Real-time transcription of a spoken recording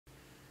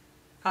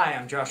Hi,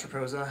 I'm Joshua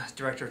Rapoza,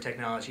 Director of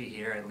Technology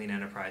here at Lean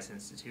Enterprise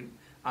Institute.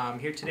 I'm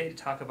here today to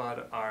talk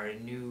about our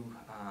new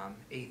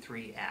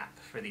A3 app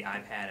for the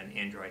iPad and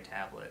Android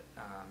tablet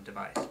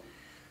device.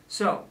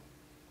 So,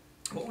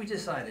 what we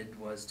decided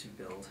was to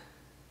build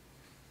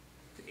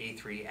the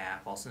A3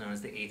 app, also known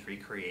as the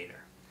A3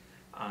 Creator.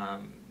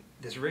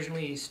 This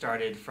originally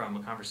started from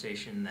a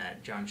conversation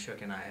that John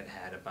Shook and I had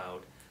had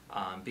about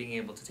being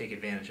able to take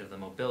advantage of the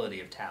mobility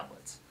of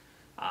tablets.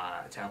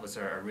 Tablets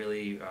are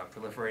really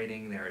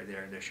proliferating,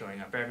 they're showing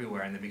up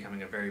everywhere, and they're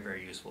becoming a very,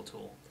 very useful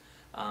tool.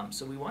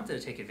 So we wanted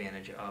to take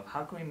advantage of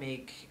how can we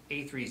make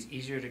A3s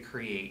easier to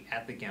create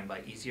at the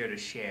Gemba, easier to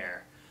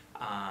share.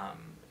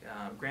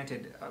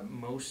 Granted,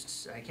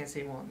 most, I can't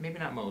say, well, maybe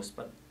not most,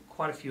 but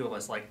quite a few of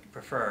us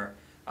prefer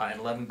an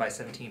 11 by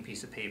 17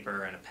 piece of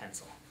paper and a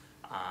pencil.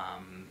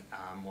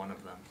 One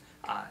of them.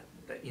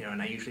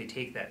 And I usually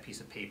take that piece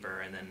of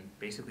paper and then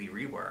basically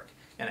rework,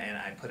 and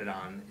I put it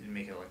on and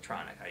make it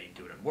electronic. I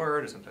do it in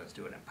Word, or sometimes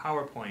do it in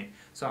PowerPoint,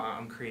 so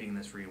I'm creating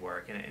this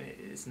rework, and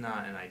it's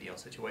not an ideal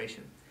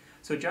situation.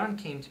 So John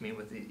came to me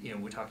with,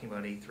 we're talking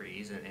about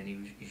A3s, and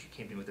he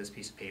came to me with this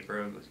piece of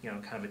paper,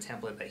 kind of a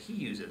template that he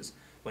uses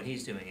when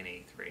he's doing an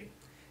A3.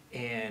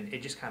 And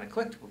it just kind of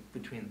clicked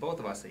between both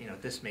of us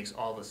that, this makes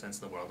all the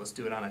sense in the world. Let's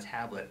do it on a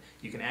tablet.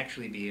 You can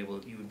actually you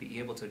would be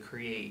able to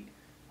create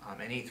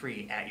an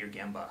A3 at your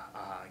Gemba,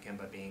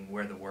 Gemba being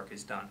where the work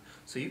is done.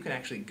 So you can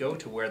actually go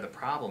to where the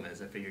problem is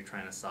if you're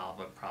trying to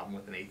solve a problem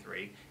with an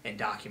A3 and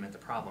document the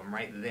problem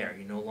right there.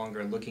 You're no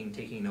longer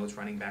taking notes,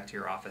 running back to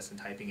your office and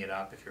typing it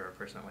up if you're a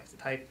person that likes to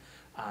type,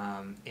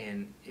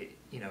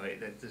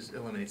 it just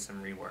eliminates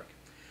some rework.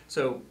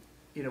 So,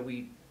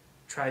 we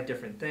tried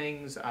different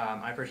things.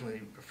 I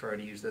personally prefer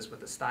to use this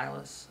with a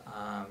stylus.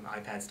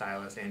 iPad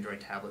stylus, Android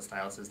tablet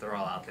styluses, they're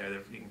all out there.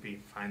 You can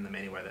find them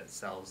anywhere that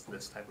sells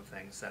this type of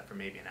thing, except for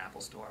maybe an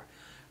Apple store.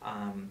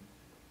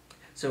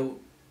 So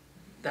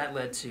that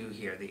led to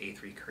here, the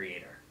A3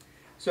 Creator.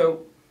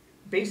 So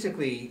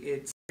basically,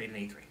 it's an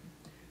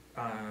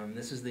A3.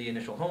 This is the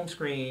initial home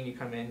screen. You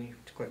come in, you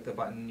click the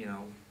button,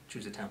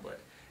 choose a template.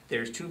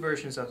 There's two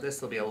versions of this.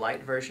 There'll be a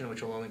light version,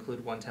 which will only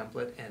include one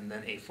template, and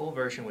then a full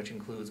version, which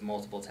includes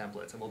multiple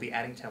templates. And we'll be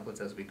adding templates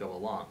as we go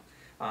along.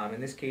 In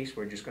this case,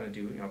 we're just going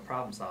to do a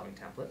problem-solving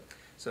template.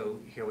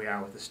 So here we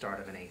are with the start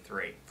of an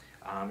A3.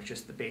 It's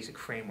just the basic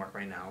framework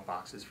right now,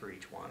 boxes for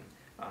each one.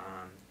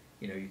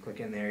 You click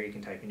in there, you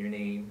can type in your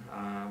name.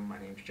 My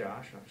name's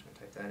Josh. I'm just going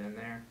to type that in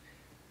there.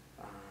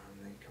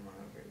 Then come on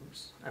over.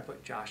 Oops, I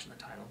put Josh in the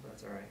title, but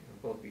that's all right.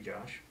 It'll both be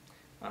Josh.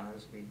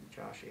 This will be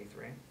Josh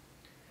A3.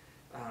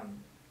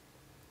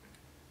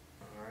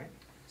 Alright,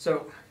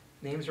 so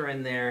names are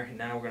in there.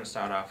 Now we're going to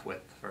start off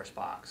with the first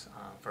box.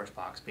 First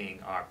box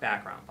being our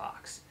background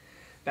box.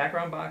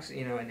 Background box,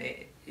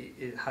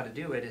 how to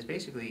do it is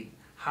basically,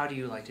 how do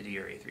you like to do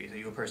your A3s? Are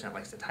you a person that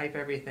likes to type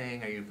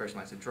everything? Are you a person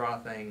that likes to draw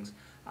things?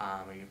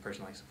 Are you a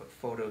person that likes to put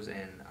photos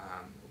in?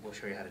 We'll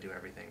show you how to do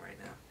everything right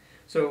now.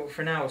 So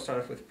for now, we'll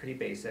start off with pretty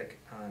basic.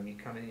 You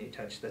come in and you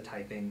touch the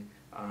typing.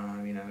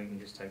 You can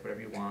just type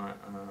whatever you want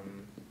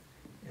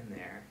in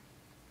there.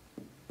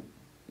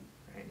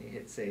 You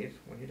hit save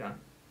when you're done,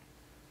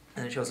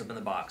 and it shows up in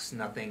the box.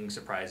 Nothing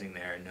surprising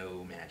there,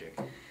 no magic.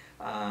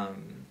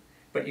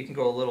 But you can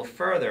go a little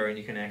further, and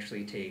you can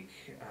actually take,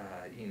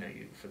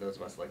 for those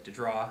of us that like to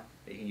draw,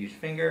 you can use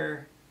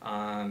finger. You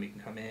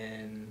can come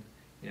in,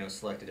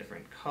 select a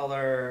different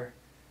color.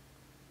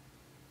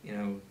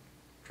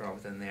 Draw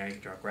within there. You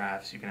can draw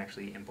graphs. You can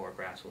actually import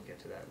graphs. We'll get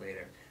to that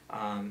later.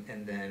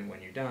 And then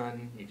when you're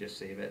done, you just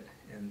save it,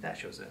 and that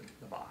shows in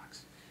the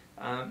box.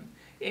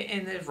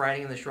 And there's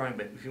writing in this drawing,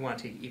 but if you want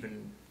to take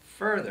even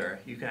further,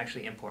 you can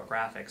actually import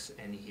graphics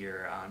in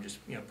here. Just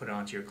put it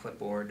onto your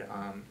clipboard,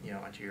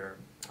 onto your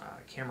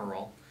camera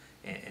roll,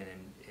 and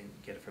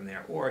get it from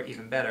there. Or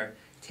even better,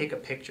 take a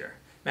picture.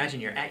 Imagine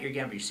you're at your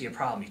Gemba, you see a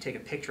problem, you take a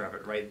picture of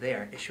it right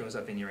there. It shows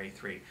up in your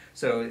A3.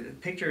 So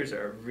pictures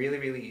are really,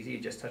 really easy. You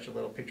just touch a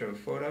little picture of a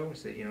photo,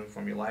 so,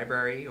 from your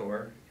library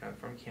or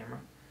from camera.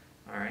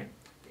 All right,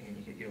 and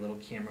you get your little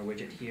camera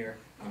widget here.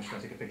 I'm just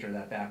going to take a picture of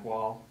that back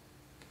wall.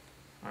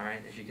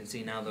 Alright, as you can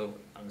see now, though,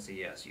 I'm going to say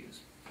yes,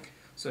 use.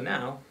 So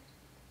now,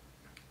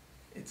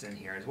 it's in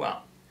here as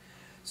well.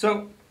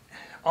 So,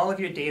 all of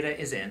your data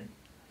is in,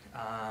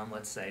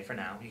 let's say, for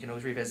now. You can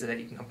always revisit it.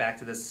 You can come back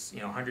to this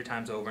 100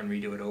 times over and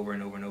redo it over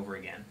and over and over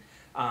again.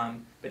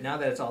 But now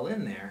that it's all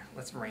in there,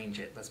 let's arrange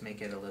it. Let's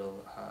make it a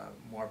little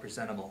more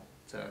presentable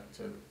to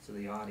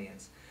the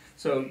audience.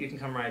 So you can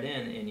come right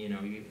in and,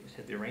 you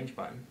hit the arrange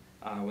button.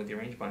 With the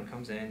arrange button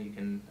comes in, you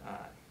can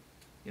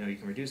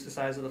reduce the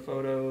size of the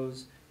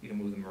photos. You can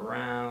move them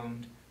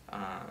around,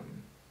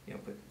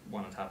 put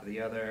one on top of the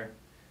other.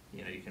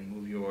 You can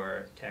move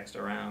your text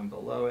around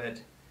below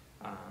it.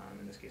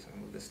 In this case, I'm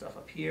going to move this stuff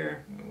up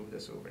here. I'm going to move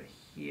this over to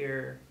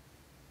here.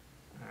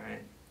 All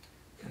right,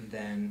 and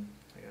then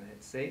I'm going to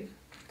hit save.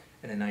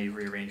 And then now you've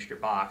rearranged your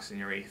box in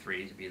your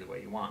A3 to be the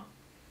way you want.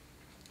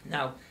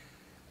 Now,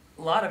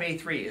 a lot of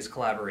A3 is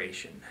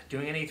collaboration.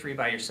 Doing an A3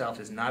 by yourself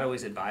is not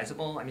always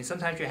advisable. I mean,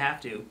 sometimes you have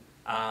to.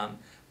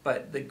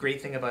 But the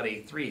great thing about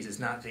A3s is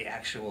not the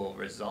actual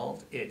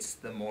result, it's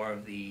the more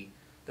of the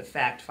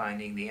fact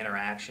finding, the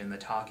interaction, the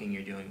talking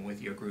you're doing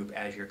with your group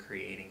as you're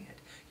creating it.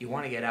 You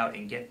want to get out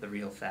and get the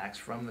real facts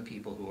from the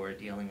people who are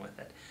dealing with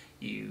it.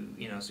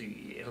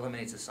 It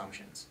eliminates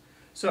assumptions.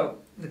 So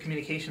the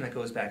communication that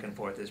goes back and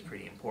forth is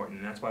pretty important,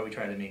 and that's why we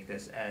try to make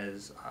this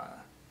as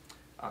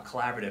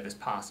collaborative as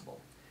possible.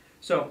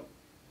 So,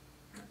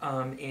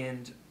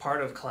 and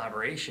part of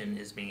collaboration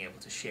is being able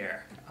to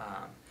share.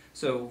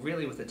 So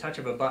really, with the touch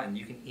of a button,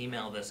 you can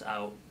email this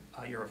out,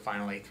 your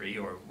final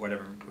A3 or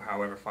whatever,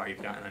 however far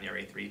you've gotten on your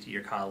A3 to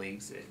your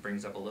colleagues. It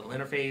brings up a little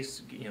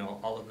interface,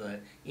 all of the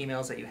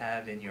emails that you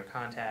have in your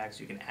contacts.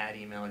 You can add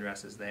email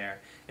addresses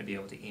there and be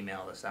able to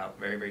email this out.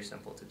 Very, very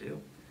simple to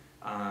do.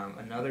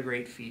 Another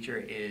great feature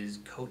is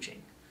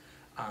coaching.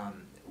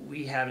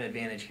 We have an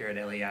advantage here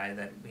at LEI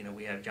that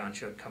we have John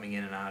Shook coming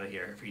in and out of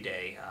here every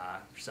day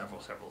for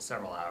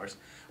several hours,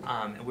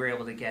 and we're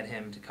able to get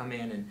him to come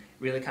in and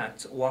really kind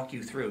of walk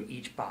you through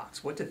each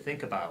box, what to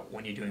think about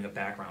when you're doing a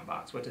background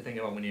box, what to think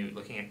about when you're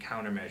looking at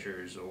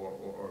countermeasures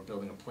or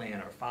building a plan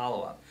or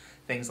follow-up,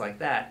 things like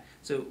that.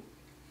 So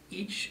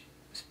each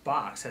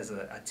box has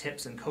a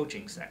tips and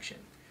coaching section,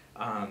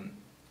 and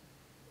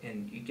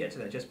you get to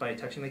that just by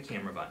touching the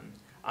camera button.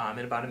 In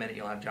about a minute,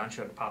 you'll have John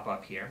Shook pop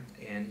up here,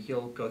 and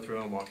he'll go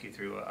through and walk you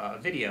through a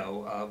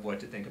video of what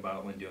to think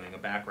about when doing a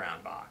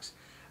background box.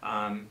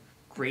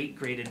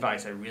 Great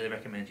advice. I really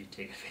recommend you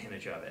take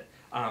advantage of it.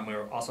 We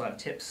also have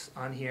tips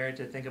on here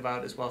to think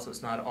about as well, so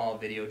it's not all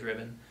video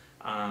driven,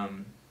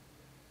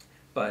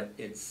 but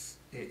it's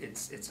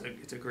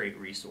a great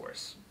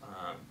resource.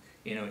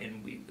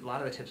 And a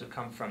lot of the tips have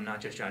come from not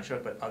just John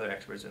Shook, but other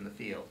experts in the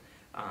field.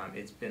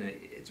 It's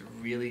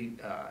really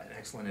an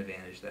excellent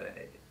advantage that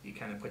it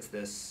kind of puts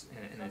this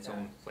in its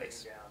own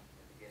place.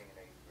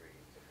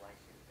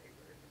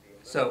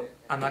 So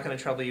I'm not going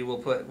to trouble you. We'll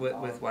put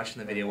with watching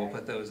the video. We'll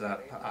put those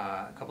up,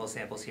 a couple of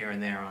samples here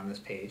and there on this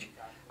page.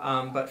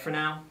 But for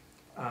now,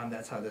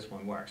 that's how this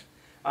one works.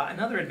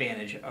 Another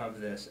advantage of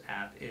this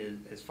app is,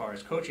 as far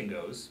as coaching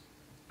goes,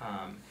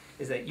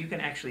 is that you can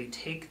actually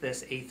take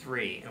this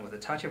A3 and with a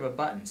touch of a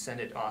button send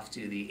it off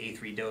to the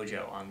A3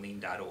 Dojo on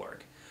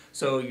lean.org.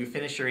 So you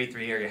finish your A3 or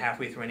you're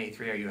halfway through an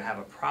A3 or you have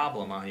a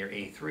problem on your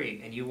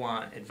A3 and you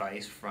want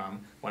advice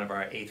from one of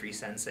our A3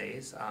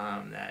 senseis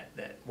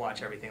that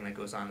watch everything that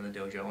goes on in the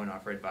dojo and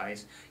offer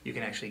advice. You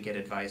can actually get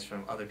advice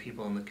from other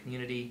people in the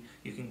community.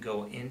 You can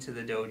go into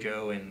the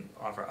dojo and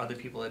offer other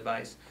people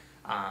advice,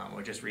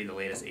 or just read the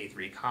latest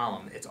A3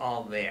 column. It's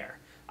all there,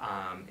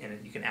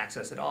 and you can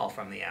access it all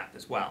from the app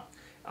as well.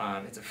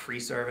 It's a free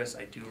service.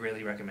 I do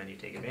really recommend you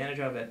take advantage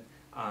of it,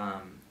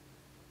 and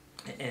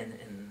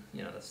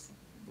that's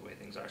the way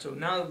things are. So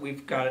now that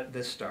we've got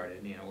this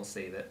started, we'll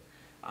save it,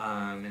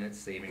 and it's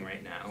saving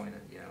right now, and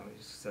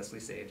it's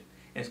successfully saved,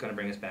 and it's going to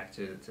bring us back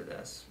to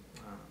this.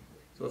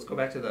 So let's go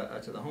back to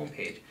the home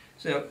page.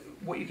 So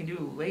what you can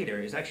do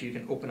later is actually you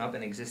can open up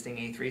an existing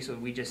A3. So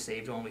we just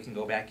saved one. We can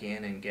go back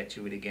in and get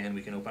to it again.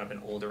 We can open up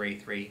an older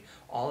A3.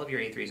 All of your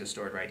A3s are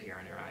stored right here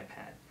on your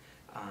iPad.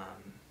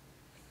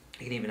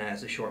 You can even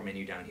add a short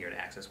menu down here to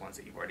access ones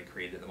that you've already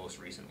created, the most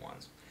recent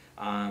ones.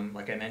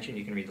 Like I mentioned,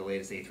 you can read the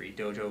latest A3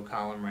 Dojo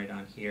column right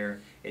on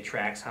here. It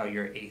tracks how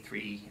your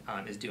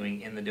A3 is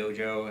doing in the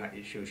dojo.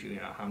 It shows you,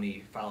 how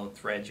many followed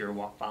threads you're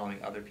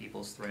following other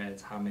people's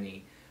threads, how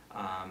many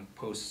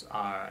posts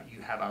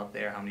you have out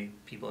there, how many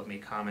people have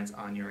made comments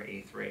on your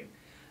A3.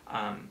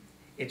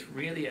 It's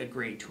really a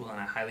great tool, and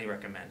I highly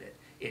recommend it.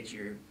 It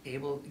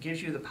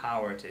gives you the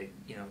power to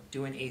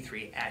do an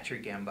A3 at your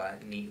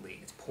Gemba neatly.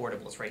 It's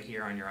portable. It's right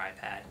here on your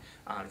iPad.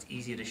 It's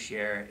easy to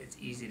share. It's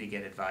easy to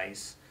get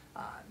advice.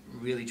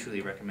 Really,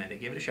 truly recommend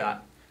it. Give it a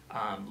shot.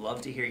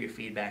 Love to hear your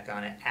feedback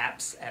on it.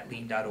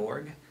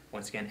 apps@lean.org.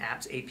 Once again,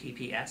 apps,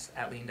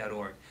 apps,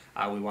 @lean.org.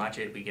 We watch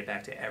it. We get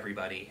back to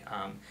everybody.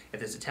 If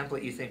there's a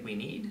template you think we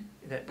need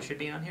that should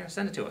be on here,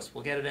 send it to us.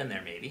 We'll get it in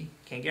there maybe.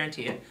 Can't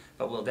guarantee it,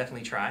 but we'll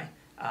definitely try.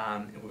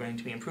 And we're going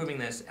to be improving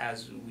this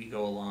as we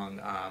go along.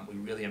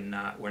 We're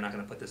not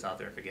going to put this out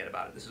there and forget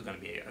about it. This is going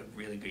to be a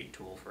really great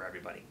tool for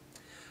everybody.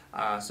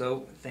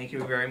 So thank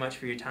you very much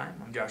for your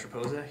time. I'm Joshua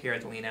Rapoza here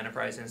at the Lean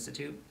Enterprise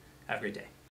Institute. Have a great day.